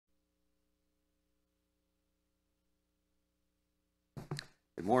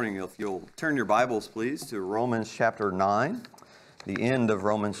Good morning. If you'll turn your Bibles, please, to Romans chapter 9, the end of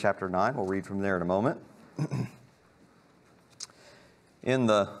Romans chapter 9. We'll read from there in a moment. In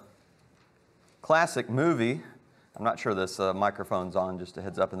the classic movie, I'm not sure this microphone's on, just a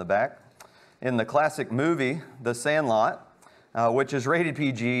heads up in the back. In the classic movie, The Sandlot, which is rated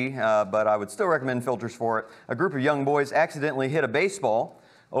PG, but I would still recommend filters for it, a group of young boys accidentally hit a baseball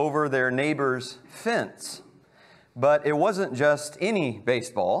over their neighbor's fence. But it wasn't just any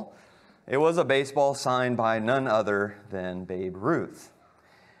baseball. It was a baseball signed by none other than Babe Ruth.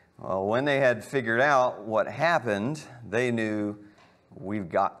 Well, when they had figured out what happened, they knew we've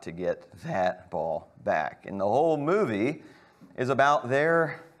got to get that ball back. And the whole movie is about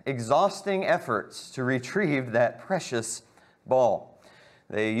their exhausting efforts to retrieve that precious ball.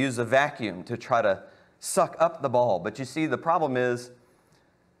 They use a vacuum to try to suck up the ball. But you see, the problem is,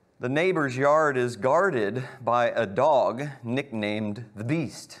 the neighbor's yard is guarded by a dog nicknamed the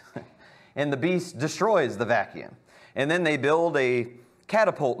Beast. And the Beast destroys the vacuum. And then they build a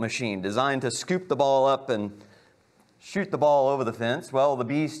catapult machine designed to scoop the ball up and shoot the ball over the fence. Well, the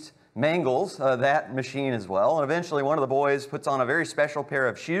Beast mangles that machine as well. And eventually one of the boys puts on a very special pair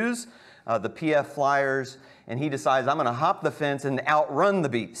of shoes, the PF Flyers, and he decides, I'm going to hop the fence and outrun the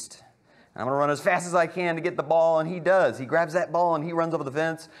Beast. I'm going to run as fast as I can to get the ball, and he does. He grabs that ball and he runs over the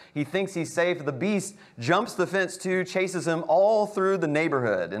fence. He thinks he's safe. The Beast jumps the fence too, chases him all through the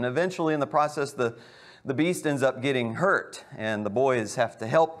neighborhood. And eventually in the process, the Beast ends up getting hurt, and the boys have to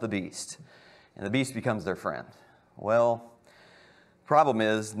help the Beast. And the Beast becomes their friend. Well, problem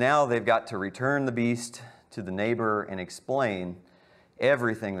is now they've got to return the Beast to the neighbor and explain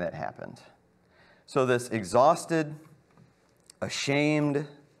everything that happened. So this exhausted, ashamed,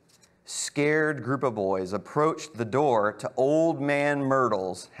 scared group of boys approached the door to Old Man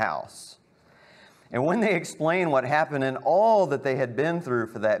Myrtle's house. And when they explain what happened and all that they had been through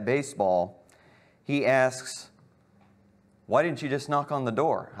for that baseball, he asks, why didn't you just knock on the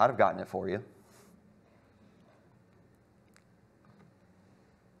door? I'd have gotten it for you.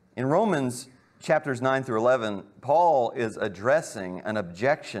 In Romans chapters 9 through 11, Paul is addressing an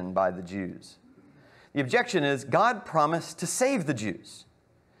objection by the Jews. The objection is God promised to save the Jews.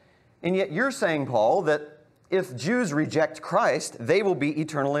 And yet you're saying, Paul, that if Jews reject Christ, they will be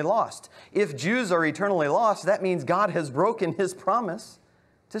eternally lost. If Jews are eternally lost, that means God has broken His promise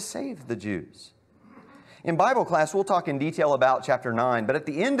to save the Jews. In Bible class, we'll talk in detail about chapter 9, but at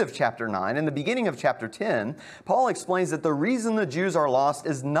the end of chapter 9, in the beginning of chapter 10, Paul explains that the reason the Jews are lost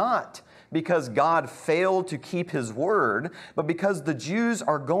is not because God failed to keep His word, but because the Jews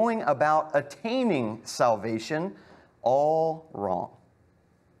are going about attaining salvation all wrong.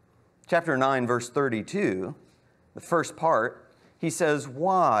 Chapter 9, verse 32, the first part, he says,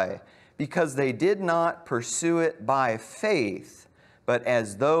 why? Because they did not pursue it by faith, but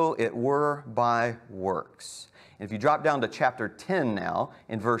as though it were by works. And if you drop down to chapter 10 now,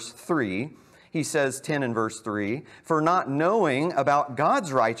 in verse 3, he says, 10 in verse 3, for not knowing about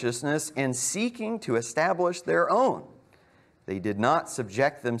God's righteousness and seeking to establish their own, they did not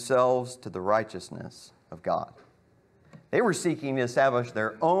subject themselves to the righteousness of God. They were seeking to establish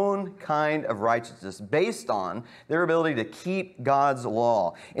their own kind of righteousness based on their ability to keep God's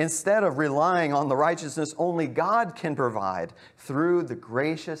law, instead of relying on the righteousness only God can provide through the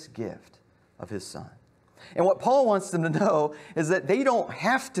gracious gift of His Son. And what Paul wants them to know is that they don't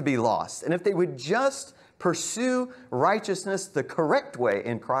have to be lost. And if they would just pursue righteousness the correct way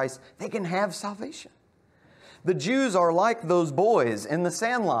in Christ, they can have salvation. The Jews are like those boys in the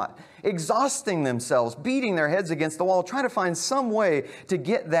sandlot, exhausting themselves, beating their heads against the wall, trying to find some way to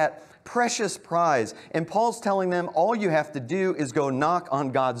get that precious prize. And Paul's telling them, all you have to do is go knock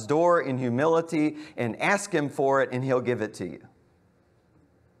on God's door in humility and ask Him for it, and He'll give it to you.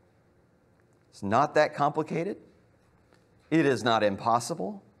 It's not that complicated. It is not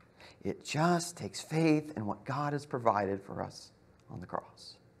impossible. It just takes faith in what God has provided for us on the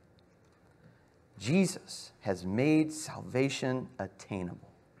cross. Jesus has made salvation attainable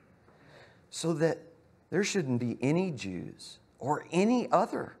so that there shouldn't be any Jews or any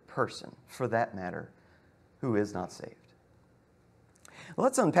other person, for that matter, who is not saved.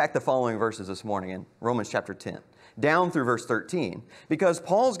 Let's unpack the following verses this morning in Romans chapter 10, down through verse 13, because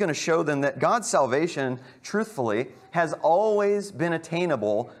Paul's going to show them that God's salvation, truthfully, has always been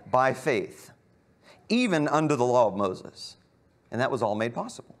attainable by faith, even under the law of Moses. And that was all made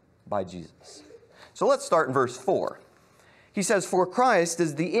possible by Jesus. So let's start in verse 4. He says, for Christ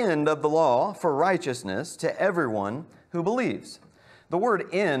is the end of the law for righteousness to everyone who believes. The word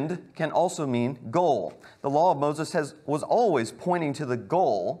end can also mean goal. The law of Moses was always pointing to the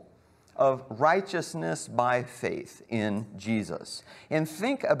goal of righteousness by faith in Jesus. And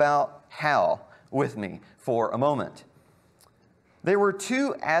think about how with me for a moment. There were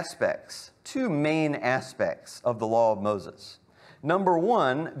two main aspects of the law of Moses. Number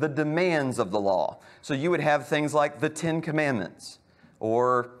one, the demands of the law. So you would have things like the 10 Commandments,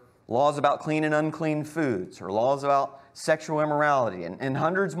 or laws about clean and unclean foods, or laws about sexual immorality, and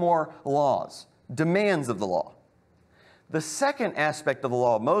hundreds more laws, demands of the law. The second aspect of the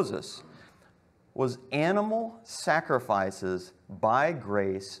law of Moses was animal sacrifices by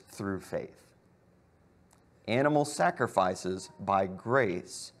grace through faith. Animal sacrifices by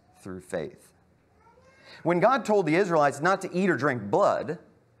grace through faith. When God told the Israelites not to eat or drink blood,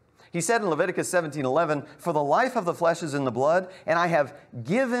 He said in Leviticus 17:11, "For the life of the flesh is in the blood, and I have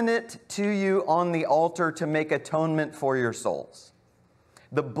given it to you on the altar to make atonement for your souls."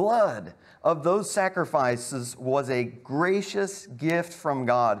 The blood of those sacrifices was a gracious gift from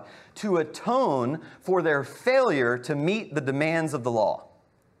God to atone for their failure to meet the demands of the law.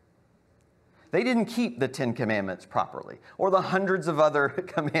 They didn't keep the 10 Commandments properly, or the hundreds of other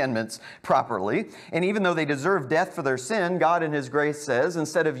commandments properly. And even though they deserved death for their sin, God in His grace says,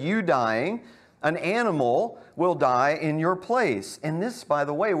 instead of you dying, an animal will die in your place. And this, by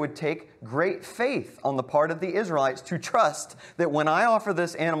the way, would take great faith on the part of the Israelites to trust that when I offer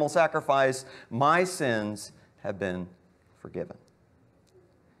this animal sacrifice, my sins have been forgiven.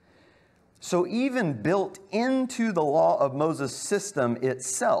 So even built into the law of Moses' system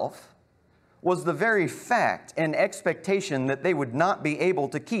itself was the very fact and expectation that they would not be able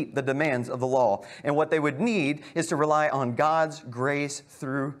to keep the demands of the law. And what they would need is to rely on God's grace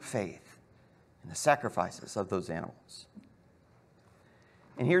through faith and the sacrifices of those animals.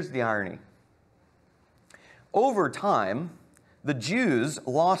 And here's the irony. Over time, the Jews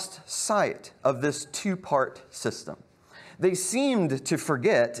lost sight of this two-part system. They seemed to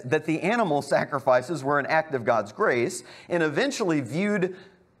forget that the animal sacrifices were an act of God's grace and eventually viewed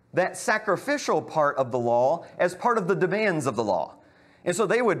that sacrificial part of the law as part of the demands of the law. And so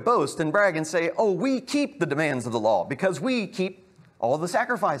they would boast and brag and say, "Oh, we keep the demands of the law because we keep all the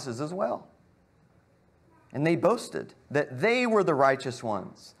sacrifices as well." And they boasted that they were the righteous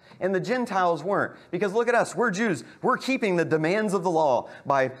ones and the Gentiles weren't. Because look at us, we're Jews. We're keeping the demands of the law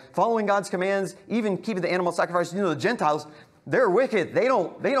by following God's commands, even keeping the animal sacrifices. You know, the Gentiles, they're wicked. They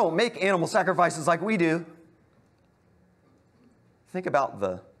don't make animal sacrifices like we do. Think about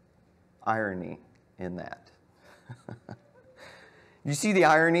the irony in that. You see the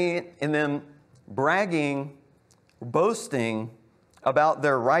irony in them bragging, boasting about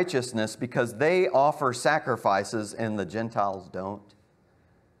their righteousness because they offer sacrifices and the Gentiles don't.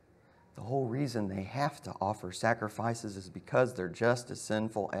 The whole reason they have to offer sacrifices is because they're just as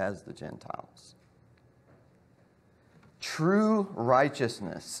sinful as the Gentiles. True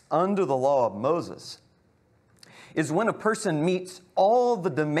righteousness under the law of Moses is when a person meets all the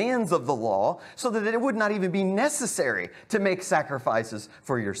demands of the law so that it would not even be necessary to make sacrifices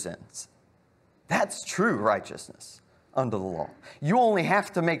for your sins. That's true righteousness under the law. You only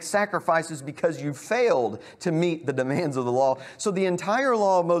have to make sacrifices because you failed to meet the demands of the law. So the entire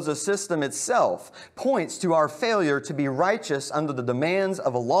law of Moses system itself points to our failure to be righteous under the demands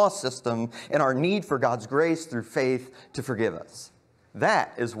of a law system and our need for God's grace through faith to forgive us.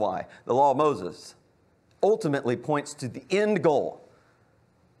 That is why the law of Moses ultimately points to the end goal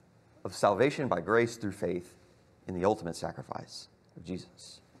of salvation by grace through faith in the ultimate sacrifice of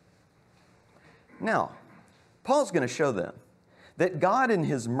Jesus. Now, Paul's going to show them that God in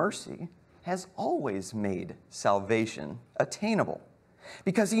His mercy has always made salvation attainable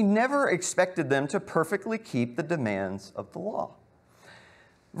because He never expected them to perfectly keep the demands of the law.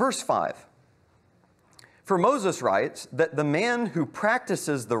 Verse 5. For Moses writes that the man who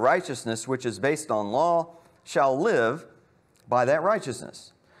practices the righteousness which is based on law shall live by that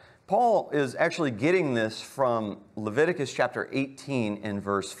righteousness. Paul is actually getting this from Leviticus chapter 18 and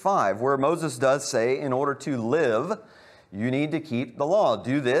verse 5, where Moses does say, in order to live, you need to keep the law.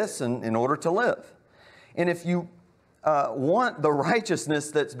 Do this in order to live. And if you want the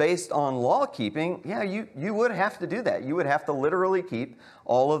righteousness that's based on law keeping, yeah, you would have to do that. You would have to literally keep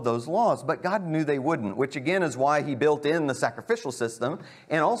all of those laws. But God knew they wouldn't, which again is why He built in the sacrificial system,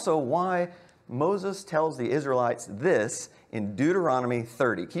 and also why Moses tells the Israelites this in Deuteronomy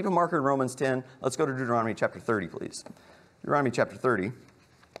 30. Keep a marker in Romans 10. Let's go to Deuteronomy chapter 30, please. Deuteronomy chapter 30.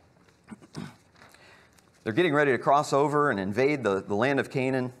 They're getting ready to cross over and invade the land of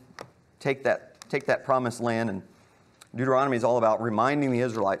Canaan, take that promised land, and Deuteronomy is all about reminding the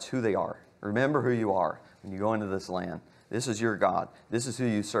Israelites who they are. Remember who you are when you go into this land. This is your God. This is who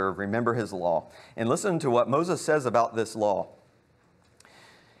you serve. Remember His law. And listen to what Moses says about this law.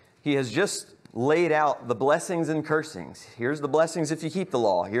 He has just laid out the blessings and cursings. Here's the blessings if you keep the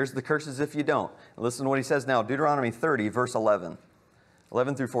law. Here's the curses if you don't. Listen to what he says now, Deuteronomy 30, verse 11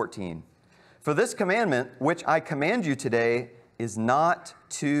 through 14. For this commandment, which I command you today, is not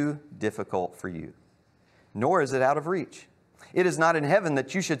too difficult for you, nor is it out of reach. It is not in heaven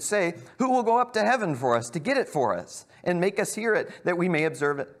that you should say, who will go up to heaven for us to get it for us and make us hear it that we may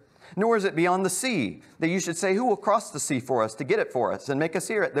observe it? Nor is it beyond the sea that you should say, who will cross the sea for us to get it for us and make us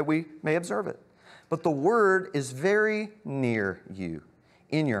hear it that we may observe it? But the word is very near you,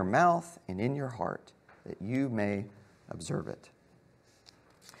 in your mouth and in your heart, that you may observe it.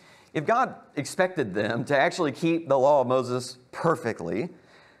 If God expected them to actually keep the law of Moses perfectly,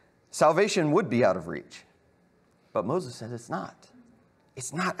 salvation would be out of reach. But Moses said it's not.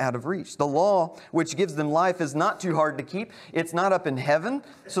 It's not out of reach. The law which gives them life is not too hard to keep. It's not up in heaven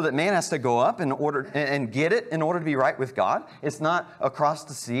so that man has to go up in order and get it in order to be right with God. It's not across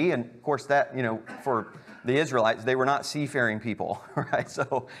the sea. And of course that, for the Israelites, they were not seafaring people, right?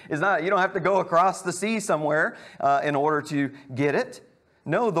 So it's not, you don't have to go across the sea somewhere in order to get it.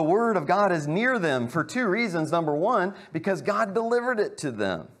 No, the word of God is near them for two reasons. Number one, because God delivered it to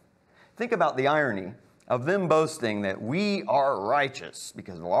them. Think about the irony of them boasting that we are righteous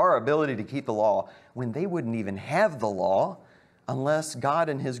because of our ability to keep the law, when they wouldn't even have the law unless God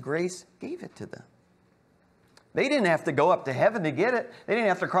in His grace gave it to them. They didn't have to go up to heaven to get it. They didn't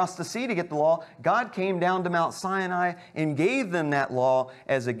have to cross the sea to get the law. God came down to Mount Sinai and gave them that law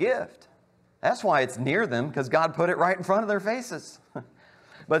as a gift. That's why it's near them, because God put it right in front of their faces.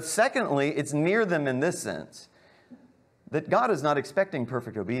 But secondly, it's near them in this sense, that God is not expecting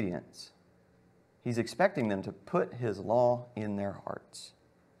perfect obedience. He's expecting them to put His law in their hearts,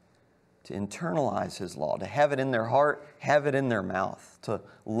 to internalize His law, to have it in their heart, have it in their mouth, to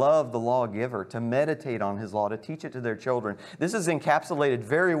love the lawgiver, to meditate on His law, to teach it to their children. This is encapsulated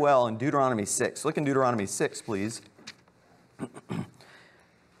very well in Deuteronomy 6. Look in Deuteronomy 6, please.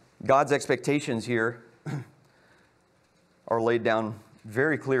 God's expectations here are laid down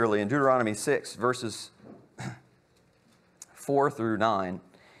very clearly in Deuteronomy 6, verses 4 through 9.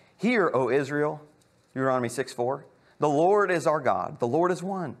 Hear, O Israel, Deuteronomy 6:4. The Lord is our God. The Lord is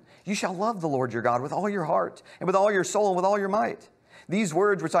one. You shall love the Lord your God with all your heart and with all your soul and with all your might. These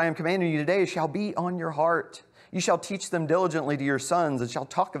words which I am commanding you today shall be on your heart. You shall teach them diligently to your sons, and shall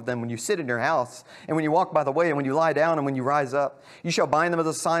talk of them when you sit in your house, and when you walk by the way, and when you lie down, and when you rise up. You shall bind them as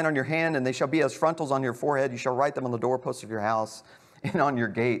a sign on your hand, and they shall be as frontals on your forehead. You shall write them on the doorposts of your house and on your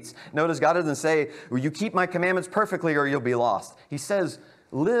gates. Notice God doesn't say, well, you keep my commandments perfectly or you'll be lost. He says,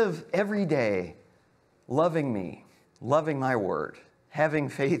 live every day loving me, loving my word, having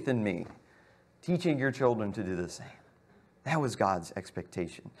faith in me, teaching your children to do the same. That was God's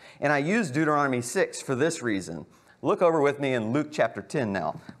expectation. And I use Deuteronomy 6 for this reason. Look over with me in Luke chapter 10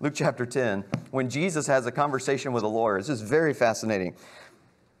 now. Luke chapter 10, when Jesus has a conversation with a lawyer. This is very fascinating.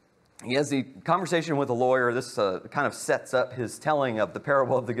 He has the conversation with a lawyer. This kind of sets up his telling of the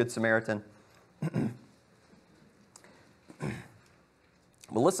parable of the Good Samaritan.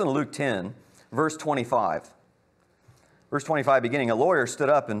 Well, listen to Luke 10, verse 25. Verse 25 beginning, a lawyer stood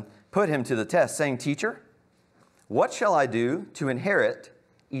up and put him to the test, saying, Teacher, what shall I do to inherit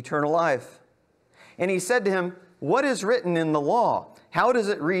eternal life? And he said to him, what is written in the law? How does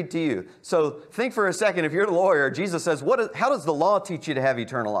it read to you? So think for a second, if you're the lawyer, Jesus says, how does the law teach you to have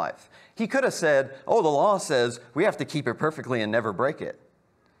eternal life? He could have said, oh, the law says we have to keep it perfectly and never break it.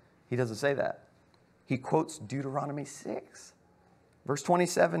 He doesn't say that. He quotes Deuteronomy 6. Verse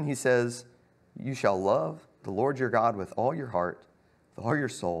 27, he says, you shall love the Lord your God with all your heart, with all your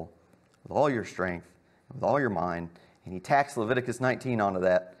soul, with all your strength, with all your mind. And he tacks Leviticus 19 onto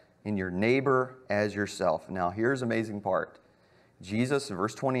that, in your neighbor as yourself. Now here's the amazing part. Jesus, in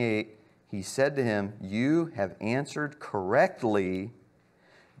verse 28, he said to him, you have answered correctly.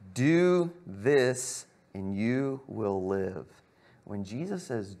 Do this and you will live. When Jesus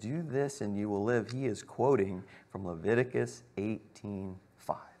says, do this and you will live, he is quoting from Leviticus 18:5.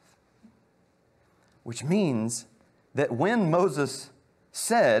 Which means that when Moses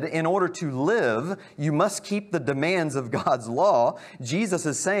said, in order to live, you must keep the demands of God's law, Jesus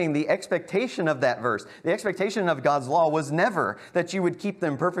is saying the expectation of that verse, the expectation of God's law was never that you would keep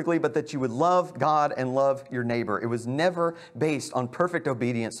them perfectly, but that you would love God and love your neighbor. It was never based on perfect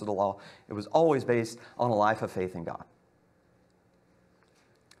obedience to the law. It was always based on a life of faith in God.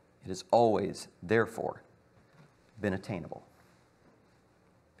 It has always, therefore, been attainable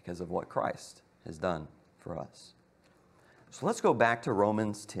because of what Christ has done for us. So let's go back to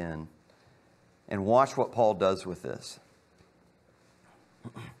Romans 10 and watch what Paul does with this.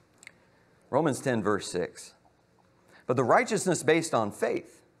 Romans 10, verse 6. But the righteousness based on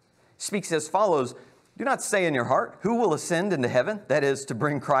faith speaks as follows, "Do not say in your heart, who will ascend into heaven?" That is, to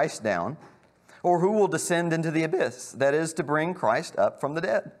bring Christ down. "Or who will descend into the abyss?" That is, to bring Christ up from the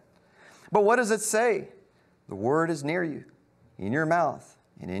dead. But what does it say? "The word is near you, in your mouth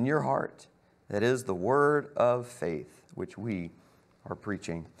and in your heart." That is the word of faith, which we are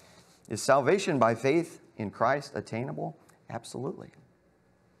preaching. Is salvation by faith in Christ attainable? Absolutely.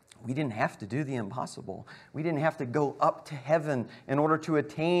 We didn't have to do the impossible. We didn't have to go up to heaven in order to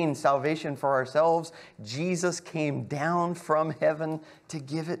attain salvation for ourselves. Jesus came down from heaven to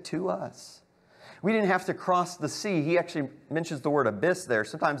give it to us. We didn't have to cross the sea. He actually mentions the word abyss there.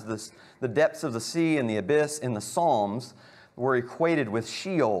 Sometimes the depths of the sea and the abyss in the Psalms were equated with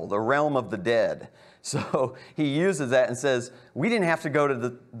Sheol, the realm of the dead. So he uses that and says, we didn't have to go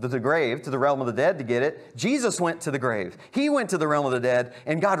to the grave, to the realm of the dead to get it. Jesus went to the grave. He went to the realm of the dead,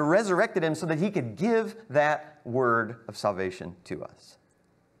 and God resurrected him so that he could give that word of salvation to us.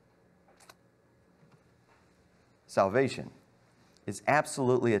 Salvation is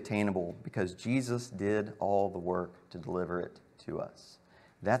absolutely attainable because Jesus did all the work to deliver it to us.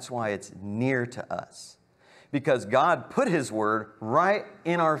 That's why it's near to us. Because God put his word right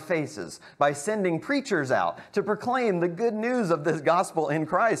in our faces by sending preachers out to proclaim the good news of this gospel in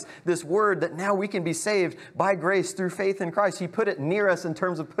Christ, this word that now we can be saved by grace through faith in Christ. He put it near us in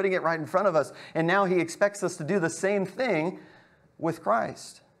terms of putting it right in front of us, and now he expects us to do the same thing with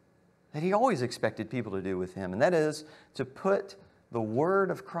Christ that he always expected people to do with him, and that is to put the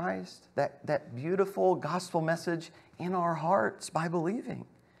word of Christ, that beautiful gospel message, in our hearts by believing,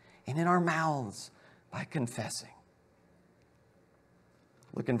 and in our mouths by confessing.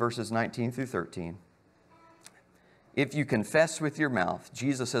 Look in verses 19 through 13. If you confess with your mouth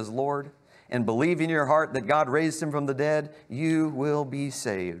Jesus as Lord and believe in your heart that God raised him from the dead, you will be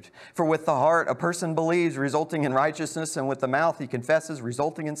saved. For with the heart a person believes, resulting in righteousness, and with the mouth he confesses,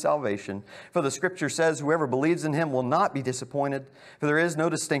 resulting in salvation. For the scripture says, whoever believes in him will not be disappointed. For there is no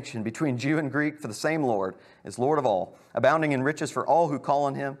distinction between Jew and Greek, for the same Lord is Lord of all, abounding in riches for all who call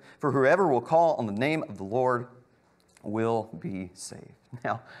on him. For whoever will call on the name of the Lord will be saved.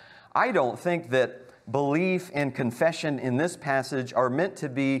 Now, I don't think that belief and confession in this passage are meant to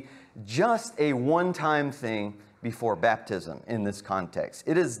be just a one-time thing before baptism in this context.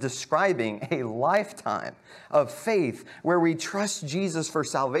 It is describing a lifetime of faith where we trust Jesus for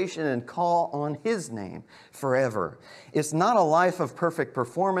salvation and call on his name forever. It's not a life of perfect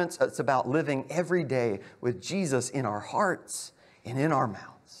performance. It's about living every day with Jesus in our hearts and in our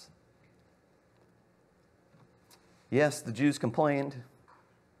mouths. Yes, the Jews complained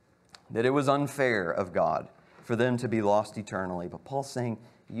that it was unfair of God for them to be lost eternally. But Paul's saying,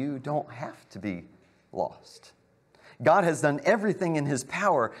 you don't have to be lost. God has done everything in his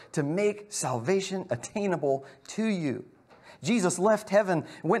power to make salvation attainable to you. Jesus left heaven,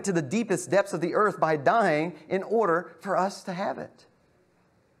 went to the deepest depths of the earth by dying in order for us to have it.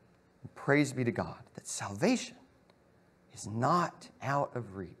 And praise be to God that salvation is not out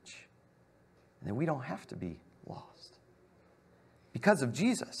of reach and that we don't have to be lost. Because of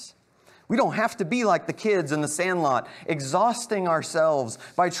Jesus, we don't have to be like the kids in the sandlot, exhausting ourselves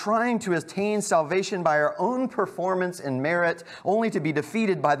by trying to attain salvation by our own performance and merit, only to be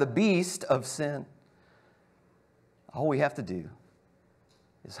defeated by the beast of sin. All we have to do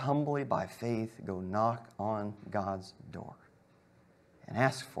is humbly, by faith, go knock on God's door and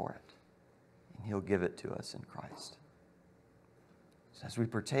ask for it, and he'll give it to us in Christ. So as we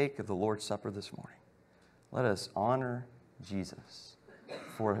partake of the Lord's Supper this morning, let us honor Jesus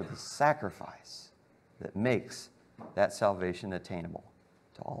for the sacrifice that makes that salvation attainable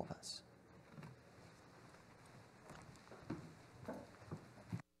to all of us.